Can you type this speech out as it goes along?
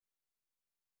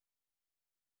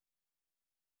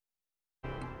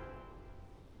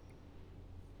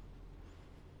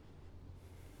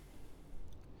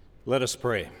Let us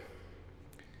pray.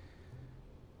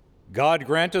 God,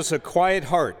 grant us a quiet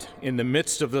heart in the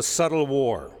midst of the subtle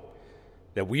war,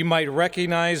 that we might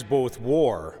recognize both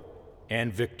war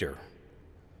and victor.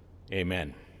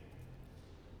 Amen.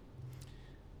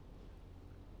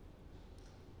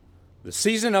 The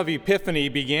season of Epiphany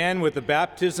began with the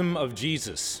baptism of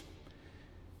Jesus.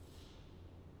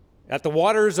 At the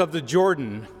waters of the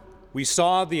Jordan, we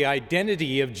saw the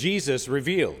identity of Jesus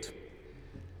revealed.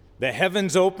 The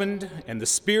heavens opened, and the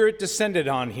Spirit descended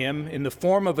on him in the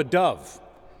form of a dove.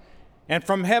 And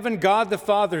from heaven, God the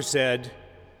Father said,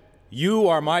 "You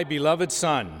are my beloved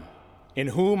Son, in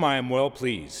whom I am well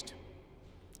pleased."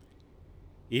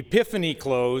 Epiphany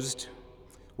closed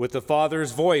with the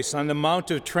Father's voice on the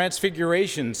Mount of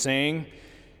Transfiguration saying,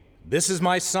 "This is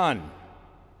my Son,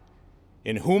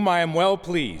 in whom I am well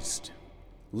pleased.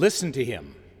 Listen to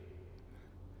him."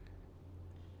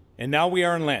 And now we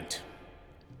are in Lent.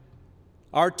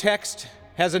 Our text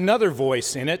has another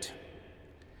voice in it.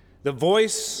 The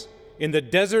voice in the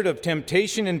desert of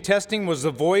temptation and testing was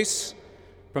the voice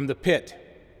from the pit.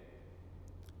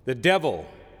 The devil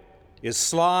is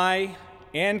sly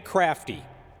and crafty.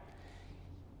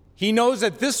 He knows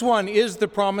that this one is the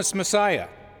promised Messiah.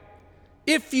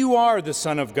 "If you are the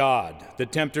Son of God," the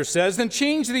tempter says, "then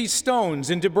change these stones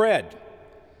into bread."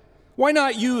 Why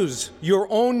not use your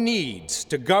own needs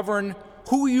to govern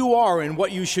who you are and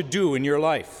what you should do in your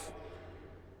life?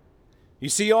 You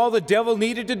see, all the devil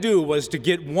needed to do was to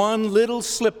get one little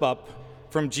slip up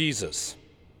from Jesus.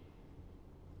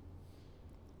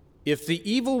 If the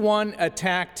evil one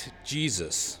attacked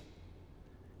Jesus,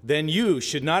 then you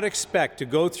should not expect to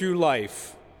go through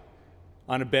life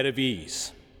on a bed of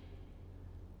ease.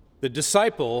 The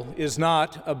disciple is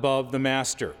not above the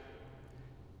master.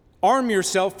 Arm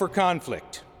yourself for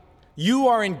conflict. You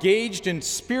are engaged in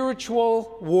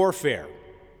spiritual warfare.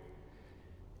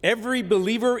 Every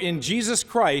believer in Jesus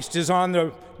Christ is on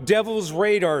the devil's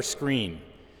radar screen.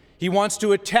 He wants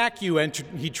to attack you and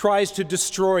he tries to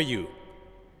destroy you.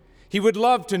 He would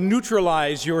love to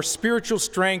neutralize your spiritual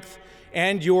strength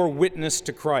and your witness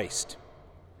to Christ.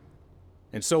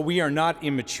 And so we are not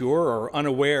immature or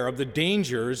unaware of the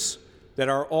dangers that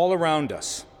are all around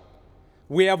us.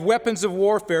 We have weapons of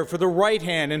warfare for the right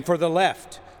hand and for the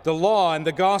left, the law and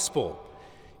the gospel.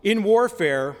 In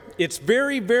warfare, it's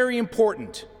very, very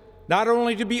important not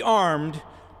only to be armed,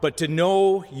 but to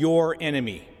know your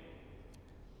enemy.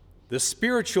 The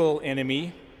spiritual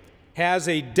enemy has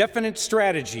a definite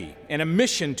strategy and a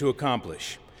mission to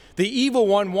accomplish. The evil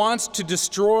one wants to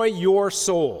destroy your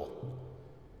soul.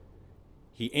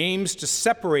 He aims to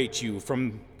separate you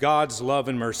from God's love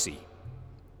and mercy.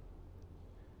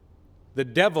 The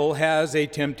devil has a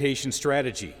temptation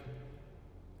strategy.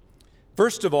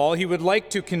 First of all, he would like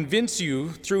to convince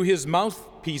you through his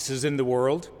mouthpieces in the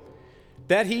world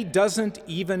that he doesn't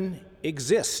even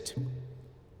exist.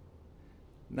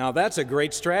 Now, that's a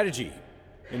great strategy.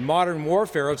 In modern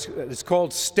warfare, it's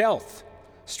called stealth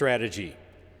strategy.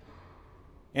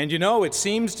 And you know, it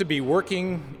seems to be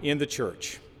working in the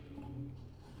church.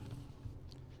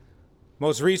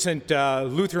 Most recent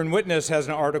Lutheran Witness has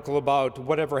an article about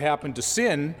whatever happened to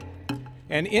sin,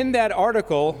 and in that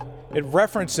article, it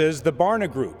references the Barna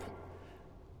Group,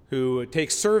 who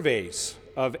takes surveys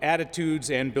of attitudes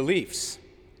and beliefs.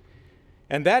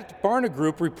 And that Barna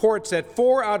Group reports that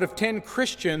 4 out of 10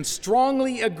 Christians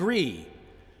strongly agree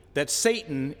that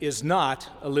Satan is not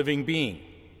a living being.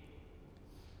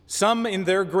 Some, in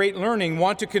their great learning,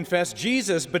 want to confess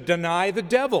Jesus but deny the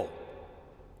devil.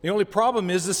 The only problem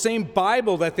is the same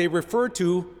Bible that they refer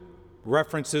to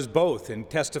references both and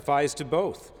testifies to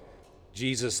both,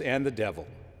 Jesus and the devil.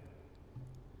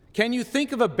 Can you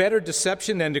think of a better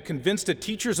deception than to convince the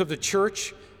teachers of the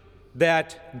church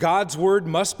that God's word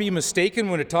must be mistaken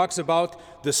when it talks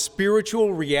about the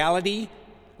spiritual reality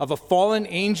of a fallen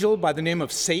angel by the name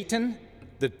of Satan,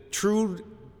 the true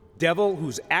devil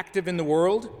who's active in the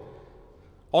world?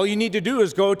 All you need to do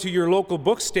is go to your local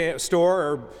bookstore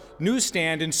or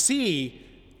newsstand and see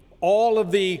all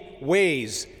of the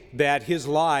ways that his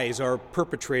lies are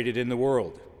perpetrated in the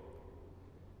world.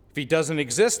 If he doesn't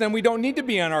exist, then we don't need to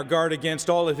be on our guard against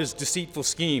all of his deceitful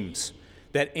schemes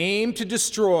that aim to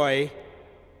destroy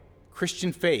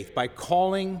Christian faith by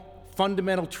calling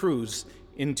fundamental truths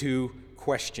into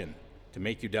question to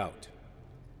make you doubt.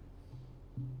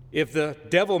 If the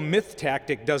devil myth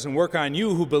tactic doesn't work on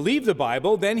you who believe the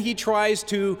Bible, then he tries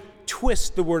to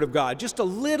twist the Word of God just a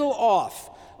little off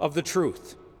of the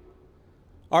truth.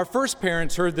 Our first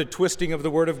parents heard the twisting of the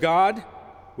Word of God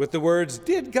with the words,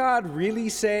 "Did God really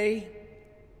say?"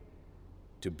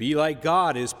 To be like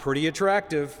God is pretty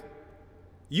attractive.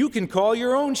 You can call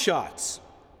your own shots.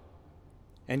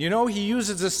 And he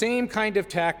uses the same kind of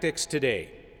tactics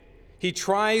today. He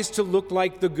tries to look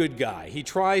like the good guy. He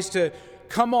tries to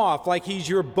come off like he's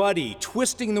your buddy,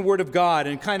 twisting the Word of God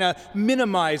and kind of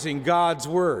minimizing God's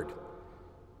Word.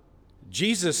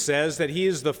 Jesus says that he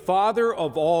is the father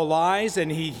of all lies,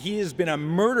 and he has been a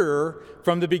murderer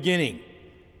from the beginning.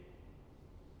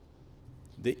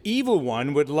 The evil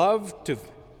one would love to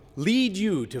lead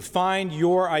you to find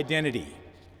your identity,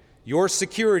 your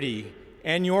security,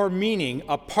 and your meaning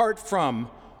apart from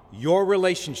your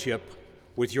relationship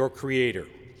with your Creator.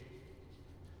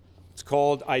 It's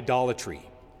called idolatry.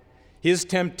 His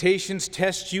temptations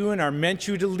test you and are meant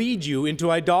to lead you into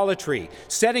idolatry,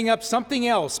 setting up something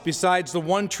else besides the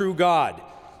one true God.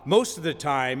 Most of the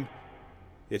time,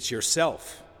 it's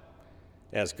yourself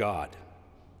as God.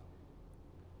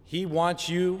 He wants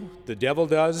you, the devil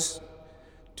does,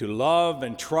 to love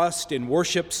and trust and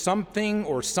worship something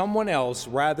or someone else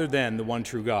rather than the one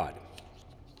true God.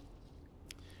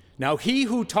 Now, he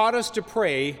who taught us to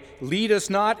pray, lead us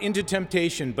not into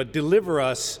temptation, but deliver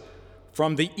us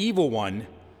from the evil one,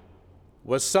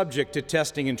 was subject to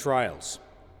testing and trials.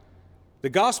 The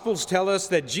Gospels tell us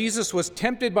that Jesus was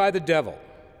tempted by the devil.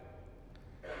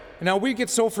 Now, we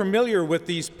get so familiar with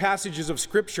these passages of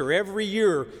Scripture. Every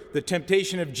year, the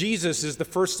temptation of Jesus is the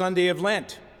first Sunday of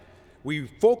Lent. We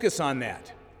focus on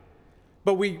that.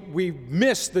 But we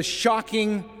miss the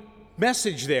shocking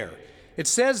message there. It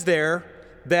says there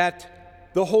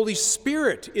that the Holy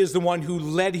Spirit is the one who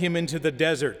led him into the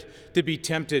desert to be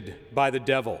tempted by the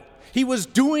devil. He was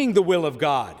doing the will of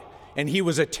God, and he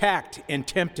was attacked and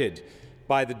tempted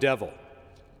by the devil.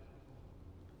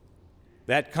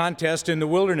 That contest in the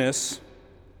wilderness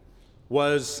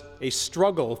was a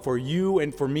struggle for you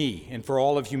and for me and for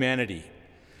all of humanity.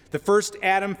 The first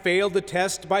Adam failed the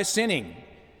test by sinning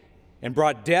and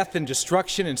brought death and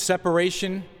destruction and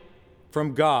separation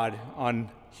from God on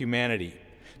humanity.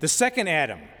 The second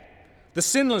Adam, the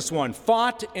sinless one,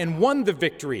 fought and won the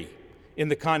victory in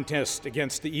the contest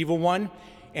against the evil one,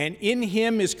 and in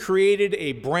him is created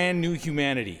a brand new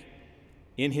humanity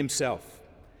in himself.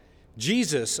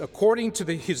 Jesus, according to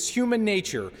his human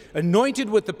nature, anointed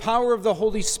with the power of the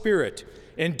Holy Spirit,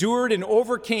 endured and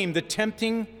overcame the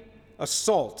tempting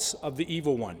assaults of the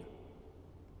evil one.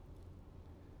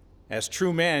 As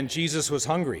true man, Jesus was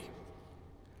hungry.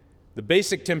 The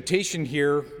basic temptation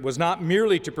here was not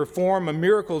merely to perform a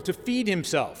miracle to feed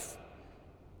himself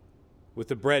with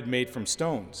the bread made from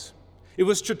stones. It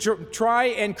was to try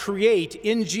and create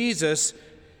in Jesus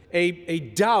a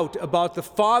doubt about the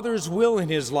Father's will in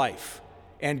his life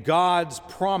and God's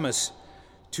promise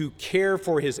to care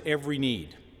for his every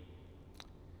need.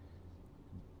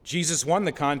 Jesus won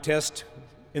the contest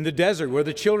in the desert where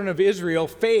the children of Israel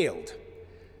failed.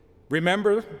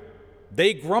 Remember,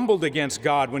 they grumbled against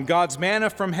God when God's manna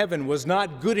from heaven was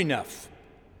not good enough.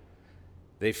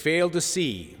 They failed to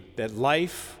see that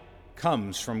life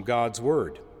comes from God's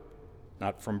word,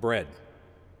 not from bread.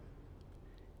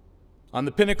 On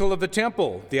the pinnacle of the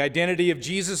temple, the identity of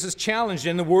Jesus is challenged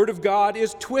and the word of God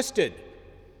is twisted.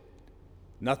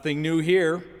 Nothing new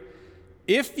here.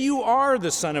 If you are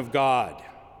the Son of God,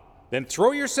 then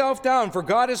throw yourself down, for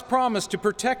God has promised to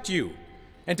protect you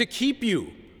and to keep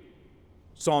you.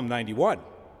 Psalm 91,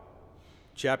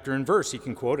 chapter and verse, you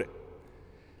can quote it.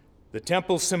 The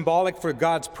temple, symbolic for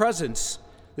God's presence,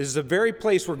 is the very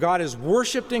place where God is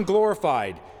worshiped and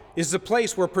glorified, is the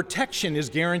place where protection is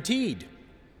guaranteed.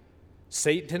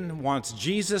 Satan wants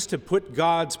Jesus to put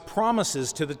God's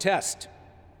promises to the test.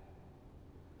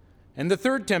 And the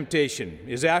third temptation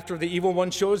is after the evil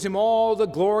one shows him all the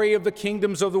glory of the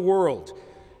kingdoms of the world.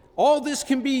 All this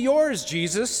can be yours,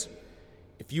 Jesus,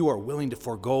 if you are willing to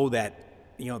forego that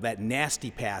nasty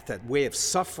path, that way of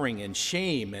suffering and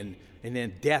shame and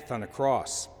then death on a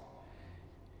cross.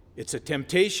 It's a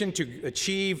temptation to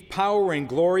achieve power and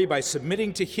glory by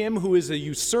submitting to him who is a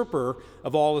usurper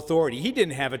of all authority. He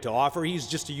didn't have it to offer. He's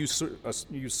just a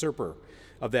usurper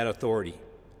of that authority.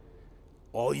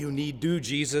 All you need do,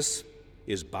 Jesus,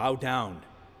 is bow down.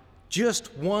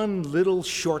 Just one little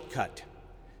shortcut.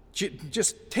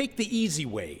 Just take the easy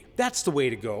way. That's the way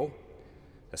to go.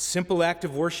 A simple act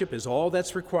of worship is all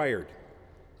that's required.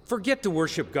 Forget to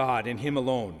worship God and him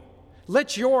alone.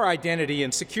 Let your identity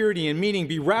and security and meaning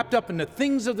be wrapped up in the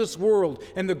things of this world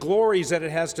and the glories that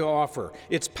it has to offer,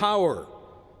 its power,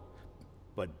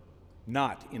 but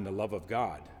not in the love of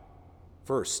God,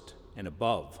 first and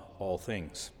above all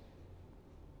things.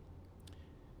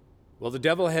 Well, the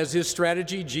devil has his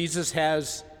strategy. Jesus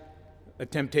has a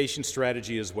temptation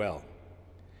strategy as well.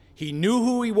 He knew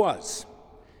who he was.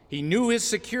 He knew his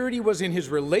security was in his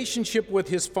relationship with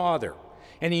his Father.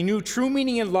 and he knew true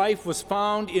meaning in life was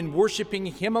found in worshiping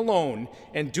him alone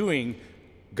and doing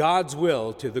God's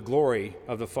will to the glory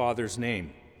of the Father's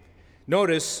name.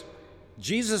 Notice,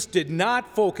 Jesus did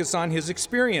not focus on his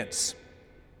experience.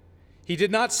 He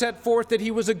did not set forth that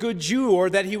he was a good Jew or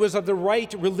that he was of the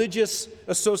right religious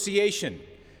association.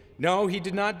 No, he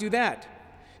did not do that.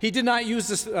 He did not use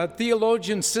this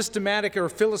theologian's systematic or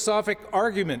philosophic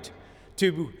argument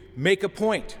to make a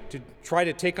point, to try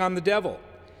to take on the devil.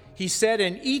 He said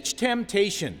in each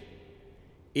temptation,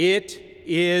 "It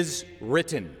is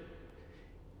written."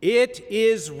 It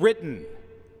is written.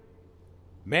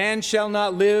 Man shall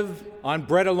not live on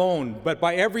bread alone, but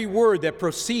by every word that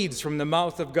proceeds from the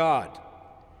mouth of God.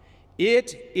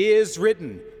 It is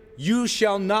written, you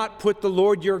shall not put the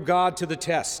Lord your God to the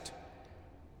test.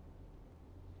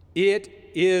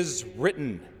 It is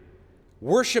written,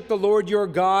 worship the Lord your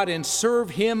God and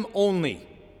serve him only.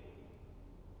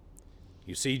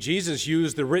 You see, Jesus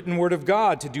used the written word of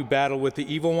God to do battle with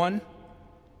the evil one,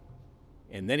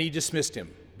 and then he dismissed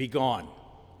him. Be gone.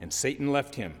 And Satan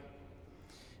left him.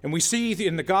 And we see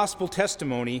in the gospel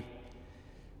testimony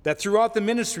that throughout the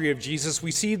ministry of Jesus,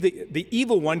 we see the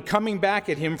evil one coming back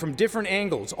at him from different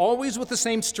angles, always with the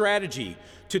same strategy,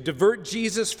 to divert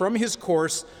Jesus from his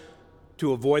course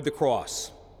to avoid the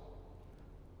cross.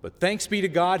 But thanks be to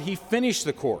God, he finished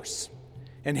the course,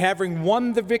 and having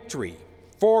won the victory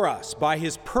for us by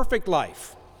his perfect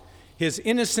life, his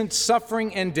innocent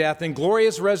suffering and death and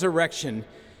glorious resurrection,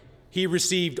 he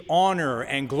received honor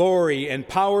and glory and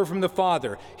power from the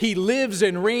Father. He lives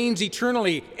and reigns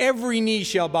eternally. Every knee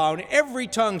shall bow and every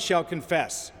tongue shall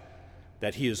confess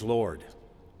that he is Lord,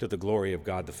 to the glory of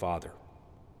God the Father.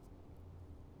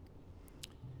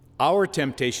 Our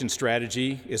temptation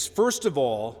strategy is first of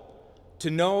all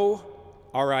to know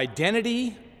our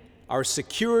identity, our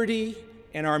security,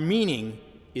 and our meaning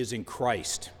is in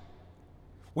Christ.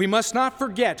 We must not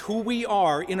forget who we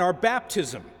are in our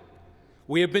baptism.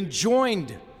 We have been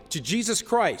joined to Jesus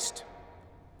Christ,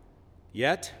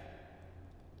 yet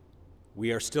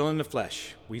we are still in the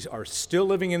flesh. We are still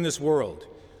living in this world.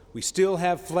 We still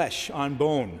have flesh on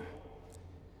bone.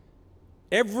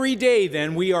 Every day,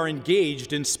 then, we are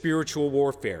engaged in spiritual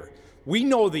warfare. We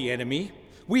know the enemy.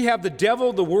 We have the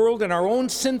devil, the world, and our own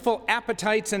sinful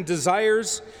appetites and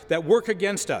desires that work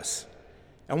against us.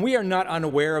 And we are not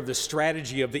unaware of the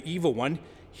strategy of the evil one.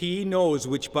 He knows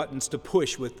which buttons to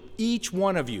push with each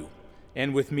one of you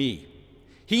and with me.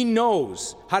 He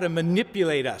knows how to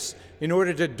manipulate us in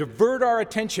order to divert our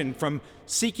attention from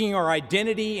seeking our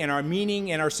identity and our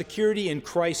meaning and our security in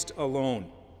Christ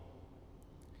alone.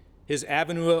 His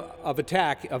avenue of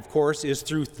attack, of course, is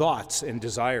through thoughts and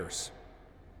desires.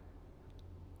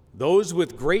 Those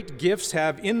with great gifts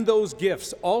have in those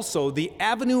gifts also the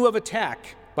avenue of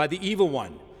attack by the evil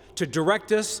one to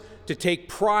direct us to take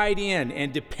pride in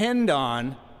and depend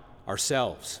on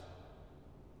ourselves.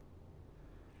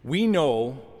 We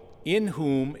know in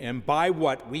whom and by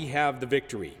what we have the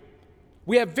victory.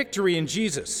 We have victory in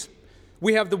Jesus.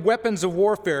 We have the weapons of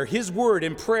warfare, his word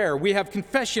and prayer. We have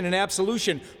confession and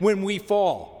absolution when we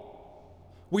fall.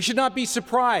 We should not be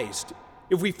surprised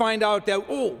if we find out that,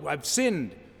 I've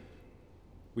sinned.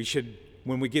 We should,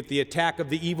 when we get the attack of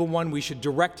the evil one, we should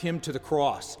direct him to the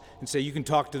cross and say, you can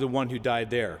talk to the one who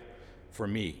died there for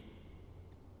me.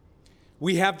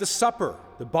 We have the supper,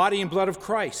 the body and blood of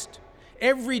Christ.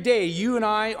 Every day, you and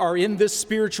I are in this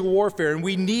spiritual warfare, and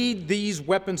we need these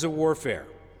weapons of warfare.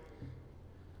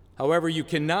 However, you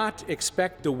cannot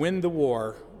expect to win the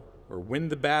war or win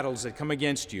the battles that come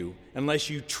against you unless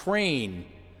you train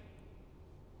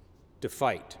to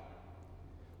fight.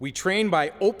 We train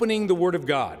by opening the Word of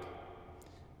God.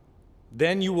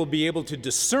 Then you will be able to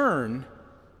discern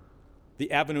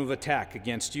the avenue of attack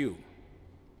against you.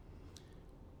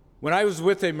 When I was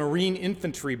with a Marine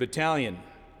infantry battalion,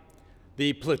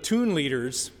 the platoon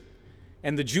leaders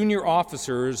and the junior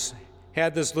officers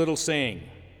had this little saying,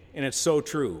 and it's so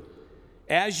true.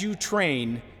 As you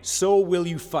train, so will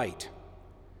you fight.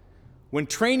 When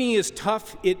training is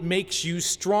tough, it makes you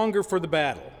stronger for the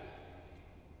battle.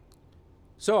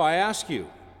 So I ask you,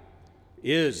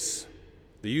 is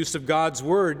the use of God's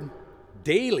word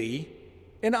daily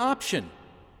an option?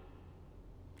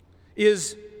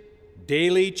 Is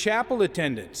daily chapel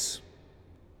attendance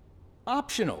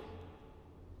optional?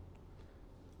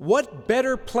 What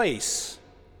better place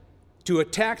to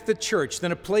attack the church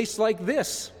than a place like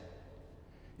this?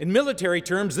 In military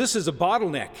terms, this is a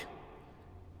bottleneck.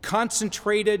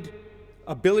 Concentrated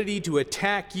ability to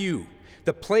attack you.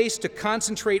 The place to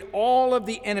concentrate all of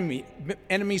the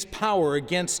enemy's power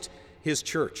against his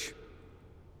church.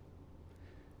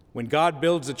 When God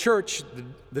builds a church,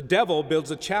 the devil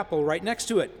builds a chapel right next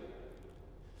to it.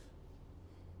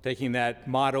 Taking that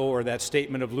motto or that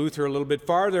statement of Luther a little bit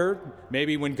farther,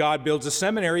 maybe when God builds a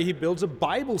seminary, he builds a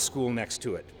Bible school next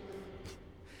to it.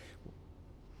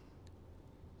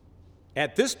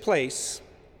 At this place,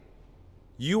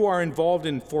 you are involved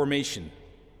in formation,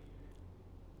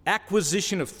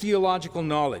 acquisition of theological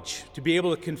knowledge to be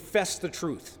able to confess the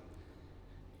truth.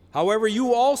 However, you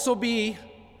will also be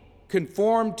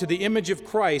conformed to the image of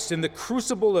Christ in the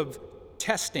crucible of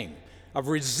testing, of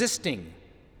resisting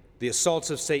the assaults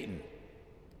of Satan.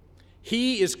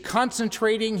 He is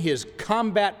concentrating his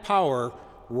combat power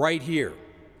right here.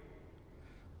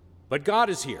 But God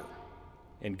is here,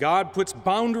 and God puts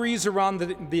boundaries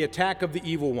around the attack of the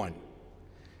evil one.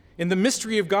 In the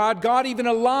mystery of God, God even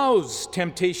allows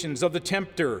temptations of the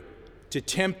tempter to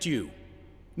tempt you,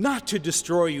 not to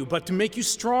destroy you, but to make you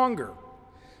stronger.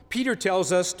 Peter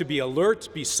tells us to be alert,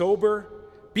 be sober,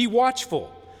 be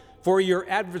watchful, for your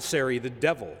adversary, the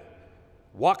devil,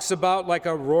 walks about like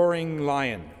a roaring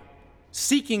lion,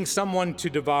 seeking someone to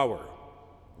devour.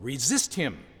 Resist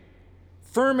him,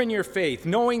 firm in your faith,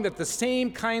 knowing that the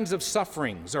same kinds of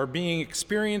sufferings are being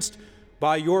experienced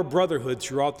by your brotherhood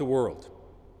throughout the world.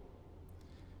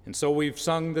 And so we've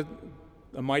sung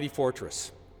the mighty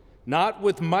fortress. Not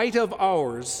with might of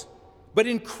ours, but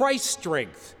in Christ's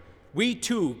strength, we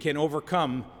too can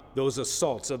overcome those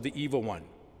assaults of the evil one.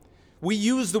 We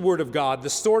use the word of God, the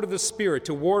sword of the Spirit,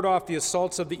 to ward off the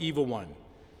assaults of the evil one.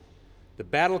 The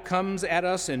battle comes at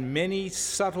us in many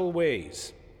subtle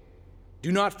ways.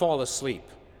 Do not fall asleep.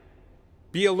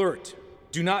 Be alert.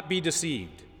 Do not be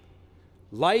deceived.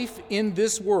 Life in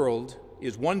this world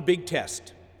is one big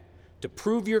test to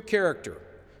prove your character,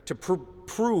 to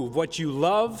prove what you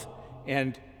love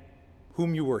and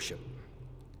whom you worship.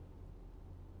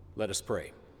 Let us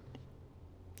pray.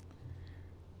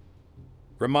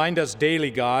 Remind us daily,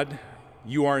 God,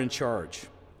 you are in charge.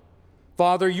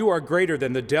 Father, you are greater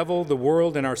than the devil, the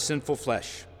world, and our sinful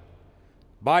flesh.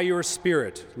 By your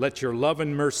Spirit, let your love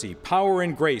and mercy, power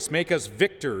and grace make us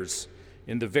victors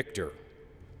in the victor,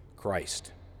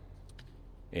 Christ.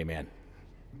 Amen.